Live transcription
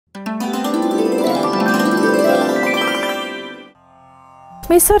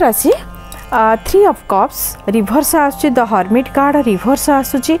मेष राशि 3 of cups reverse आसुची द हर्मिट कार्ड रिवर्स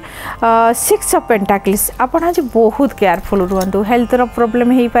आसुची 6 ऑफ पेंटाकल्स आपण आज बहुत केयरफुल रुहंतु हेल्थ रो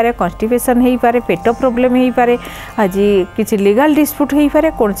प्रॉब्लम हेई पारे कॉन्स्टिपेशन हेई पारे पेट प्रॉब्लम हेई पारे आज किछि लीगल डिस्प्यूट हेई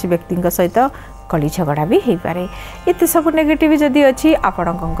पारे कोनसी व्यक्ति सहित कली झगड़ा भी हो पारे एत सब नेगेटिव जदि अच्छी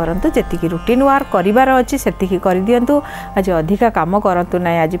आपण कौन करूँ जी रुटीन वर्क करार अच्छी से कर दिंतु आज अधिका कम करूँ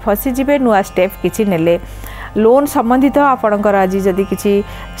ना आज फसीजे नुआ स्टेप किसी नेले लोन संबंधित आपणकर आज जदि किसी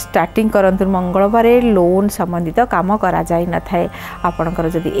स्टार्टिंग करंतु मंगलवार लोन संबंधित काम करा जाई न थाए आपणकर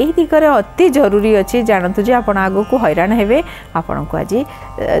जदि एही दिगरे अति जरूरी अच्छी जानतु जे आपण आगो को हैरान हेबे आपण को आज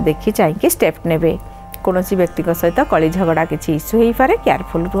देखि चाहिए स्टेप नेबे कौन व्यक्ति सहित कली झगड़ा किसी इश्यू हो पारे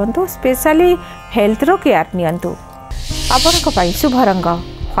केयरफुल रुहतु स्पेशली हेल्थ रो केयर नियंतु आपण शुभ रंग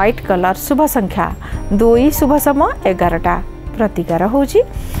व्हाइट कलर शुभ संख्या 2 शुभ समय 11टा प्रतिकार होची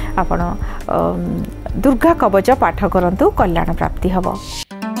आपण दुर्गा कवच पाठ करंतु कल्याण प्राप्ति हबो।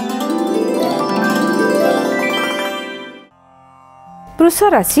 वृष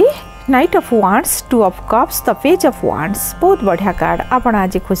राशि night of wands 2 of cups the page of wands बहुत बढ़िया कार्ड आपण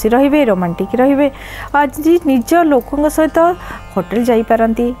आज खुशी रहिबे रोमांटिक रहिबे आज निज लोकंग सहित होटल जाई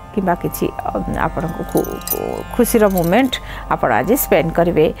पारंती किबा किछि आपण को खुशीर मोमेंट आपण आज स्पेंड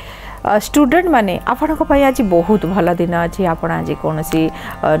करिवे स्टूडेंट माने आपण को पई आज बहुत भल दिन अछि आपण आज कोनसी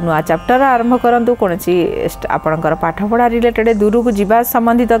नुआ चैप्टर आरंभ करंतु कोनसी आपणकर पाठ पढ़ा रिलेटेड दूर को जीवा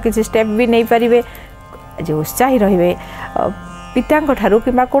संबंधित किछि स्टेप भी नहीं पारिबे आज उत्साही रहिबे पिता ठारू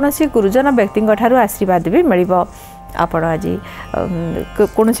किंबा कोनसी गुरुजन व्यक्ति ठारू आशीर्वाद भी मिलिबो आपण आज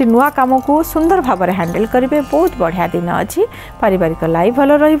कोनसी नुआ काम को सुंदर भाव में हैंडल करेंगे बहुत बढ़िया दिन अच्छी पारिवारिक लाइफ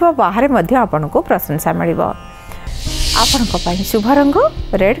भल रहिबो बाहर मध्य आपण को प्रशंसा मिलिबो आपण शुभ रंग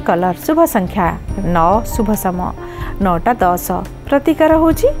रेड कलर शुभ संख्या 9 शुभ समय 9टा 10 प्रतिकार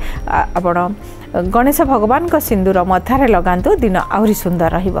होची आपण गणेश भगवान का सिंदूर मथारे लगांतु दिन आहुरी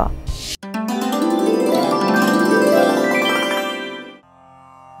सुंदर रहिबो।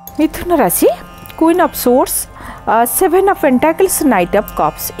 मिथुन राशि queen of source 7 of pentacles night of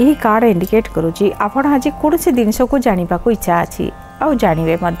cups यही कार्ड इंडिकेट करुची आपण आज कौन से जिनस को जानिबा को इच्छा अछि आ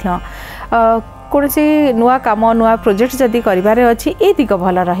जानिबे मध्य कौन से नुआ काम नुआ प्रोजेक्ट जदि करिबार अछि ए दिग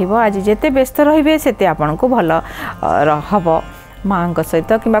भल रहिबो आज जेते व्यस्त रहिबे सेते आपण को भल हबो माँ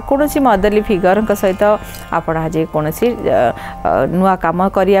सहित कि कौन मदरली फिगर सहित आपण आज कौन नुआ कम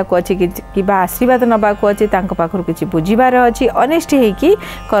करिया को अच्छी कि आशीर्वाद नबा को अच्छी पाखर किसी बुझीबार अच्छी अनेस्ट होकि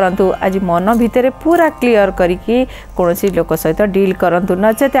करंतु आज मन भितर पूरा क्लियर करिकी कौन लोक सहित डील करंतु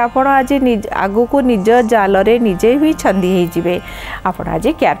नचेत आपण आज आगु को निज जाल रे निजे भी छंदी होइजिबे आपण आज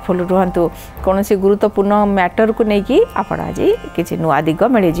केयरफुल रुहंतु कौन गुरुत्वपूर्ण मैटर को लेकिन आपण आज किसी नुआ दिग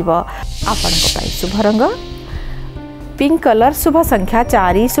मिल जिवो। आपण शुभ रंग पिंक कलर शुभ संख्या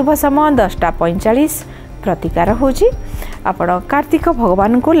 4 शुभ समय 10:45 प्रतिकार होची आपण कार्तिक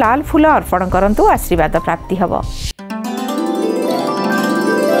भगवान को लाल फूल अर्पण करंतु आशीर्वाद प्राप्ति हबो।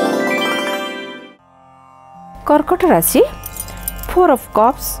 कर्कट राशि 4 of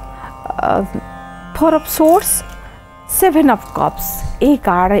cups 4 of source 7 of cups यही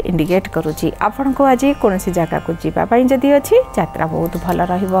कार्ड इंडिकेट करुची आपण को आज कौन सी जगह को जीवाई जदि अच्छी यात्रा बहुत भल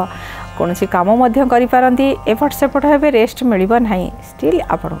रहिबो कौन सी काम मध्य करि पारंती एपट सेपट हेबे रेस्ट मिलिबो नाही स्टिल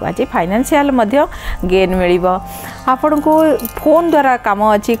आपण को आज फाइनेंशियल मध्य गेन मिलिबो आपण को फोन द्वारा काम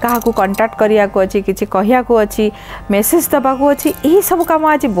अच्छी क्या कांटेक्ट करिया को अच्छी किछि कहिया को अच्छी मेसेज दबा को अच्छी यही सब काम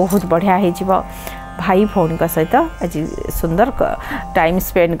आज बहुत बढ़िया हो जिवो। भाई भौणी सहित आज सुंदर टाइम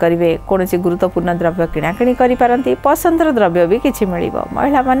स्पेंड करेंगे कौन गुरुत्वपूर्ण द्रव्य किणाकिणी करें पसंदर द्रव्य भी किसी मिल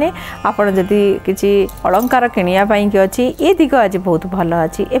महिला माने आपड़ जदि किसी अलंकार किणापाई कि अच्छी ये दिग आज बहुत भल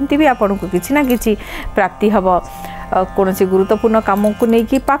अच्छी एमती भी आपन को किसी ना किसी प्राप्ति हम कौन गुरुत्वपूर्ण काम को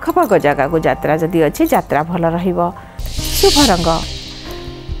लेकिन पाखपाख जगह को यात्रा जदि अच्छी यात्रा भल रहिबो। शुभ रंग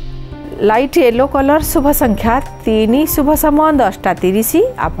लाइट येलो कलर शुभ संख्या 3 शुभ समय 10:30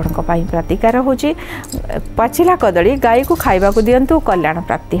 आपण प्रतिकार होची पाचिला कदली गाय को खाइबा को दियंतु कल्याण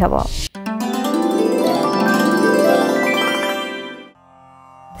प्राप्ति हबो।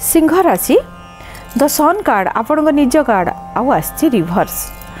 सिंह राशि द सन कार्ड आपण निज कार्ड आउ आछि रिवर्स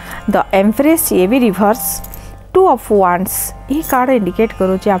द एम्प्रेस ये भी रिवर्स 2 ऑफ वांड्स यही कार्ड इंडिकेट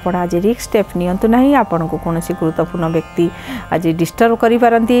करुचे आपण आज रिस्क स्टेप नियंतु नहीं आपण को कौन गुरुत्वपूर्ण व्यक्ति आज डिस्टर्ब करि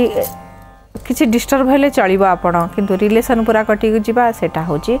पारंती किसी डिस्टर्ब हेले चलिबो आपण किंतु रिलेशन पूरा कटि जिबा सेटा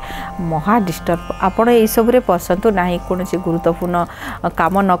होची महा डिस्टर्ब आपण ए सबरे पसंद नाही कौन गुरुत्वपूर्ण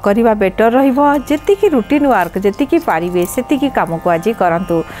काम न करिबा बेटर रहिबो जेति की रूटीन वर्क जेति की पारिबे सेति की काम को आज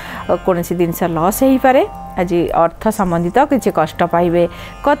करंतु कौन जिनस लॉस हेई पारे आज अर्थ संबंधित किसी कष्ट पाइबे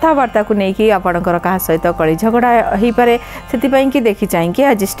कथबार्ता को लेकिन आपणकर क्या सहित कली झगड़ा हो पारे से कि देखी चाहिए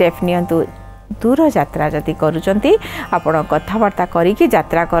आज स्टेप नियंतु दूर यात्रा जदि करूचंती आपण कथावार्ता करिकी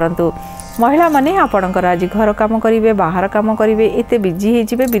यात्रा करंतु। महिला माने आपणकर आज घर काम करेंगे बाहर काम करेंगे एत बिजी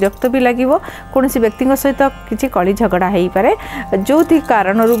हो विरक्त भी लगे कौन व्यक्ति सहित किसी कली झगड़ा हो पारे जो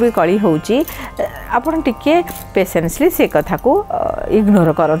कारण भी कली होपण टे पेसेंसली से कथा को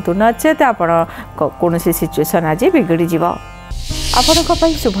इग्नोर करूँ नचेत आप कौन सिचुएसन आज बिगड़ी जीव।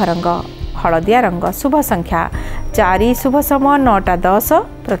 आपण शुभ रंग हलदिया रंग शुभ संख्या 4 शुभ समय 9:10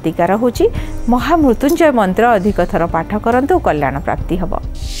 प्रतिकार होची महामृत्युंजय मंत्र अधिक थर पाठ करंतु कल्याण प्राप्ति हब।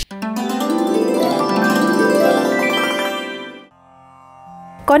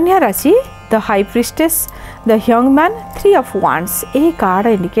 कन्या राशि the high priestess the young man 3 of wands यही कार्ड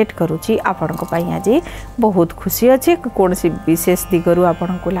इंडिकेट करुच्ची आपण आज बहुत खुशी अच्छे कौन विशेष दिगरु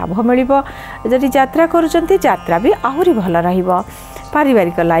आपण को लाभ मिल जदि यात्रा करुँच यात्रा भी आहरी भल रहिबो।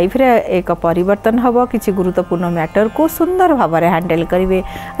 पारिवारिक लाइफ रे एक परिवर्तन हम किसी गुरुत्वपूर्ण मैटर को सुंदर भाव में हैंडल करेंगे।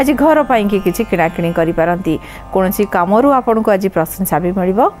 आज घर पाई किसी किणाकिणी करिपारंती कौन कामरू आपण को आज प्रशंसा भी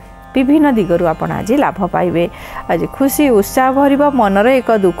मिल विभिन्न दिगरु आपण आज लाभ पाइबे। आज खुशी उत्साह भरिबा मनर एक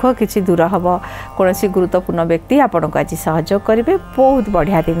दुख किछि दूर हबो कौन गुरुत्वपूर्ण व्यक्ति आपण को आज सहयोग करेंगे। बहुत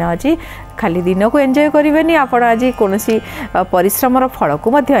बढ़िया दिन अच्छी खाली दिन को एंजॉय करेंगे आपण आज कौन परिश्रमर फल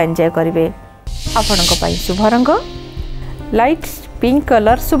को एंजॉय करेंगे। आपण शुभ रंग लाइट पिंक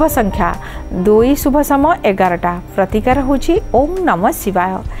कलर शुभ संख्या 2 शुभ समय 11टा प्रतिकार होची ओम नमः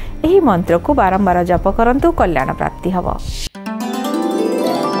शिवाय यही मंत्र को बारंबार जप करंतु कल्याण प्राप्ति हब।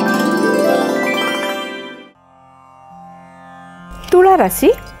 तुला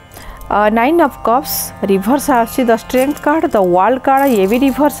राशि 9 ऑफ कप्स रिवर्स आसी the strength card the world card ये भी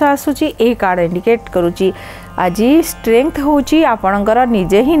रिवर्स आसूची ए कार्ड इंडिकेट करूची आज स्ट्रेंथ होची आपणकर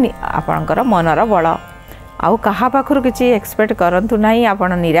निजे ही आपणकर मनर बल आउ कहा पाखर किसी एक्सपेक्ट करंतु नहीं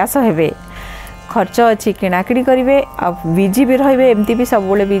आपण निराश हेबे। खर्च अच्छी किणाकिणी करेंगे बिजी भी रे एमती भी सब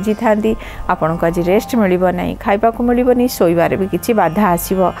बिजी था आपन को आज रेस्ट मिलना खाइबा को मिलनी शोबार भी किसी बाधा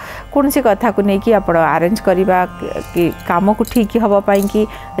आसो कौन सी कथा को लेकिन आप आरेंज करवा कि काम को ठीक हाँपाई कि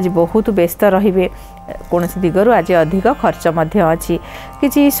आज बहुत व्यस्त रे कौन दिगरु आज अधिक खर्च अच्छी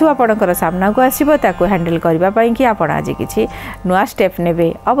किसी इश्यू आपणकर सामना को आसो ताको हैंडल करने कि आप आज किसी नुआ स्टेप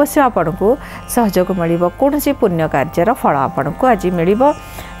ने अवश्य आपन को सहयोग मिल कौन पुण्य कार्यर फल आपन को आज मिल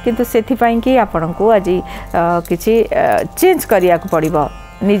किंतु से कि आपण को आज किसी चेंज करिया को पड़िबो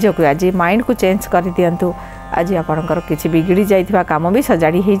निजको आज माइंड को चेंज कर दियंतु आज आपणकर किसी बिगड़ी जाइथिबा काम भी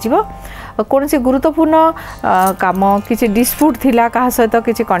सजाड़ी हो जिवो कौन से गुरुत्वपूर्ण काम किसी डिस्प्यूट थिला कहा सहित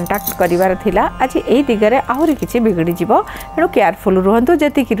किसी कांटेक्ट करिवार थिला आज एई दिगरे आहुरी किसी बिगड़ी जिवो एणु केयरफुल रहंतु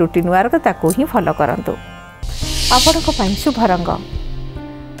जेति कि रूटीन वर्क ताको ही फॉलो करंतु। आपणको पई शुभ रंग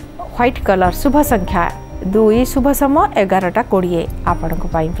व्हाइट कलर शुभ संख्या 2 शुभ समय 11टा 20 आपण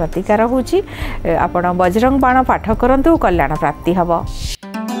प्रतिकार होची आपण बजरंग बाण पाठ करंतु कल्याण प्राप्ति हब।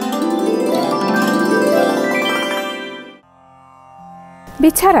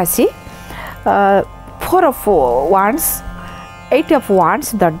 बिछा राशि 4 of wands 8 of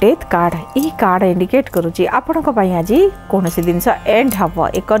wands the death card यही कार्ड इंडिकेट करुच्ची आपण आज कौन सी जिनस एंड हम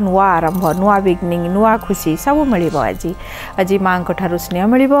एक नुआ आरंभ नुआ बिगनिंग नुआ खुशी सब मिल आज माँ ठार स्नेह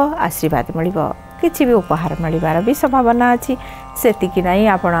मिल आशीर्वाद मिल किसी भी उपहार मिलबार भी संभावना अच्छी सेतिकी नहीं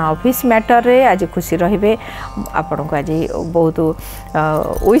आप ऑफिस मैटर रे आज खुशी रहिबे आपण को आज बहुत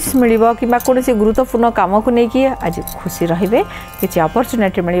विश मिल कि कौन से गुरुत्वपूर्ण काम को लेकिन आज खुशी रहिबे किसी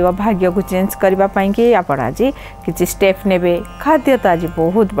अपॉर्चुनिटी मिल भाग्य को चेंज करने कि आप आज किसी स्टेप नेबे खाद्य तो आज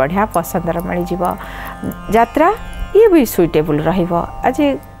बहुत बढ़िया पसंदर मिल यात्रा ये भी सुइटेबल रहिबो आज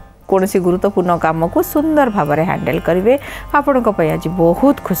कौन सी गुरुत्वपूर्ण काम को सुंदर भाव में हैंडल करेंगे आपण को आज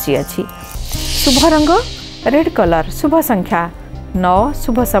बहुत खुशी अच्छी। शुभ रंग रेड कलर शुभ संख्या 9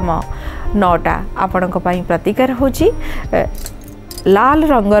 शुभ समय 9टा आपण प्रतिकार होची लाल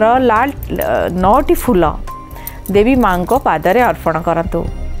रंगर लाल 9टी फूल देवी माँ को पादरे अर्पण करंतु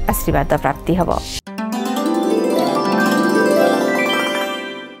आशीर्वाद प्राप्ति हब।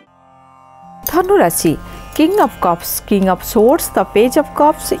 धनु राशि king of cups king of swords the page of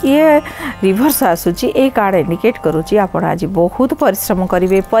cups ये रिवर्स आसूची ए कार्ड इंडिकेट करुच्ची आपण आज बहुत परिश्रम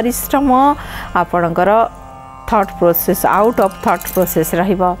करेंगे परिश्रम आपणकर thought process out of thought process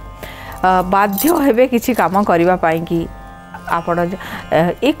रहिबो बाध्य हेबे किछि काम करबा पाई कि आपण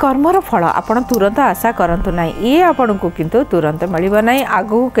ए कर्मर फल आपण तुरंत आशा करंतु नाही ये आपण को किंतु तुरंत मिलिबो नाही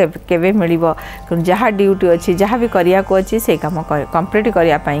आगु केबे मिलिबो जहाँ ड्यूटी अच्छी जहाँ भी करिया को अच्छी से काम कंप्लीट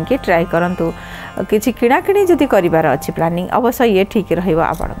करिया पाई कि ट्राई करंतु किछि किणाकिणी जदि करिवार अच्छी प्लानिंग अवश्य ये ठीक रहिबो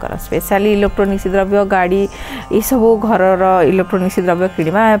आपणकर स्पेशली इलेक्ट्रोनिक्स द्रव्य गाड़ी ये सब घरर इलेक्ट्रोनिक्स द्रव्य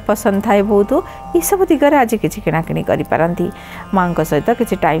किणवा पसंद थाए बहुत ये सब दिगरे आज किछि किणाकिणी करि पारंती माँ सहित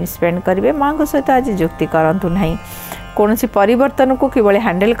किछि टाइम स्पेंड करेंगे माँ सहित आज जुक्ति करंतु नहीं कौन सी परिवर्तन को किभली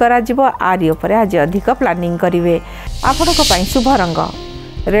हैंडल करा जिवो आरि उपरे आज अधिक प्लानिंग करिवे। आपनको पई शुभ रंग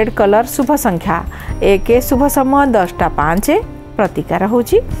रेड कलर, शुभ संख्या 1, शुभ समय 10टा 5, प्रतिकार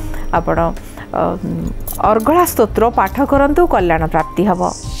होची आपण अर्गला स्तोत्र पाठ करंतु कल्याण प्राप्ति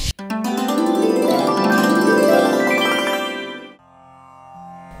हबो।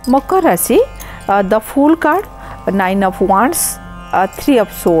 मकर राशि the fool card, 9 of wands, 3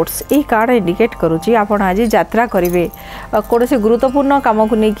 of sorts यही कार्ड इंडिकेट करुच्ची आपण आज यात्रा करेंगे। कौन से गुरुत्वपूर्ण काम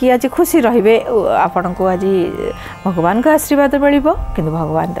को लेकिन आज खुशी रे आपण को आज भगवान का आशीर्वाद मिल कि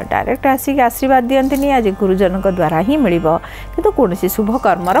भगवान तो डायरेक्ट आसिक आशीर्वाद दियंती आज गुरुजन द्वारा ही मिल कि कौन शुभ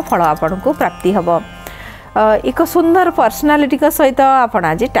कर्मर फल आपण को प्राप्ति हम। एक सुंदर पर्सनालिटी सहित आपण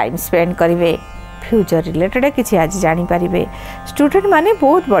आज टाइम स्पेंड करेंगे। फ्यूचर रिलेटेड किसी आज जानीपारे। स्टूडेंट माने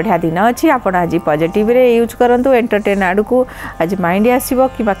बहुत बढ़िया दिन अच्छी आपण आज पॉजिटिव रे यूज करंतु। एंटरटेन आड़ को आज माइंड आसीबो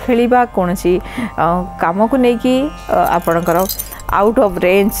कि खेलिबा कौन सी काम को लेकिन आपणकर आउट ऑफ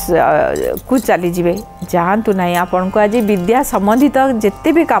रेंज को चली जिवे जातु ना। आपण को आज विद्या संबंधित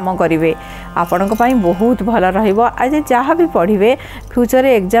जिते भी काम करेंगे आपण बहुत भल रहिबो। आज जहाँ भी पढ़े फ्यूचर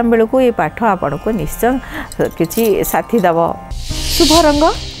एग्जाम बेलू ये पाठ आपण को निश्चय किसी साथी दब। शुभ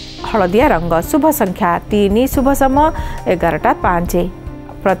रंग हलदिया रंग, शुभ संख्या 3, शुभ समय 11टा 5,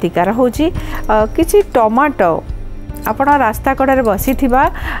 प्रतिकार होची किसी टमाटो आपण रास्ता कड़े बसी थिबा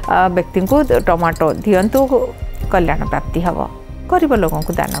व्यक्ति को टमाटो दियंतु कल्याण प्राप्ति हब। गरीब लोगों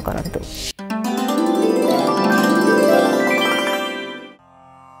को दान करंतु।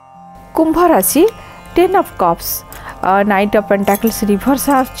 कुंभ राशि 10 of cups, 9 of pentacles reverse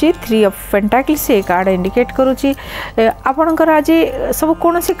आछी, 3 ऑफ पेंटाकल्स ये कार्ड इंडिकेट करुच्ची आपणकर आज सब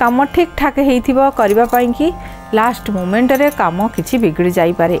कौन सी काम ठीक ठाक होइथिबो करबा पई कि लास्ट मोमेंट रे काम किछि बिगड़ी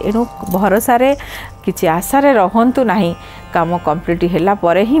जाई पारे। एनु भरोसा रे किछि आशा रे रहंतु नाही। काम कंप्लीट होला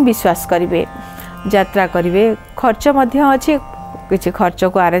परे ही विश्वास करिवे। यात्रा करिवे, खर्च मध्य अछि किछि खर्च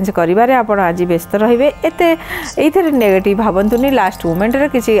को अरेंज करिबारे आपण आज व्यस्त रहिबे। एते एथरे नेगेटिव भाबंतुनी। लास्ट मोमेंट रे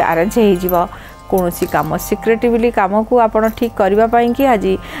किछि अरेंज हेइ जिवो। कौन सी काम सिक्रेटिवली काम को आप ठीक करने कि आज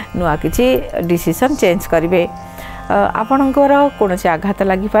नुआ किसी डिसीजन चेंज करेंगे। आपणकर कौन से आघात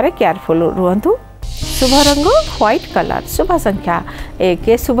लगिपारे, केयरफुल रुहतु। शुभ रंग व्हाइट कलर, शुभ संख्या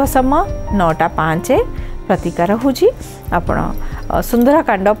 1, शुभ समय 9टा 5, प्रतिकार होची आपण सुंदर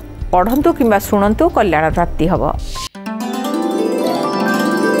कांड पढ़ंतु किंबा शुणंतु कल्याण प्राप्ति हब।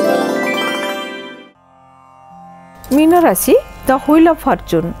 मीन राशि the wheel of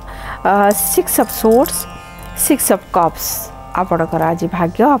Fortune, 6 of sorts, 6 of cups आपणकर आज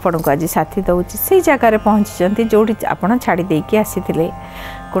भाग्य आपण को आज साथी दउची। से जगह पहुँची जोटी आपण छाड़ी देकी आसीथिले।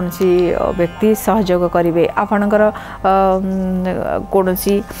 कौन सी व्यक्ति सहयोग करेंगे आपणकर कौन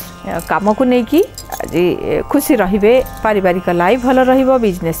सी काम को लेकिन आज खुशी रहिबे। पारिवारिक लाइफ भल रहिबो,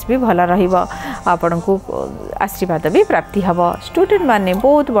 बिजनेस भी भल रहिबो, आपण को आशीर्वाद भी प्राप्ति हब। स्टूडेंट माने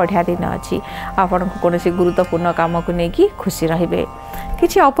बहुत बढ़िया दिन अच्छी आपण को कौन सी गुरुत्वपूर्ण काम को लेकिन खुशी रहिबे।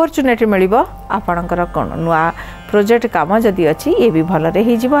 किसी अपॉर्चुनिटी मिलिबो। आपणकर कौन नुआ प्रोजेक्ट काम जदि अच्छी ये भी भल रे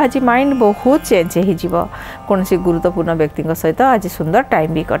हिजिबो। आज माइंड बहुत चेंज हिजिबो। कौन सी गुरुत्वपूर्ण व्यक्ति सहित आज सुंदर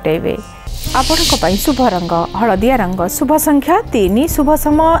टाइम भी कटेबे। आपणक पई शुभ रंग हलदिया रंग, शुभ संख्या 3, शुभ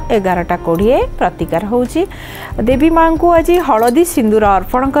समय 11टा 20, प्रतिकार होची देवी मां को आज हलदी सिंदूर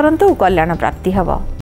अर्पण करंतु कल्याण प्राप्ति हब।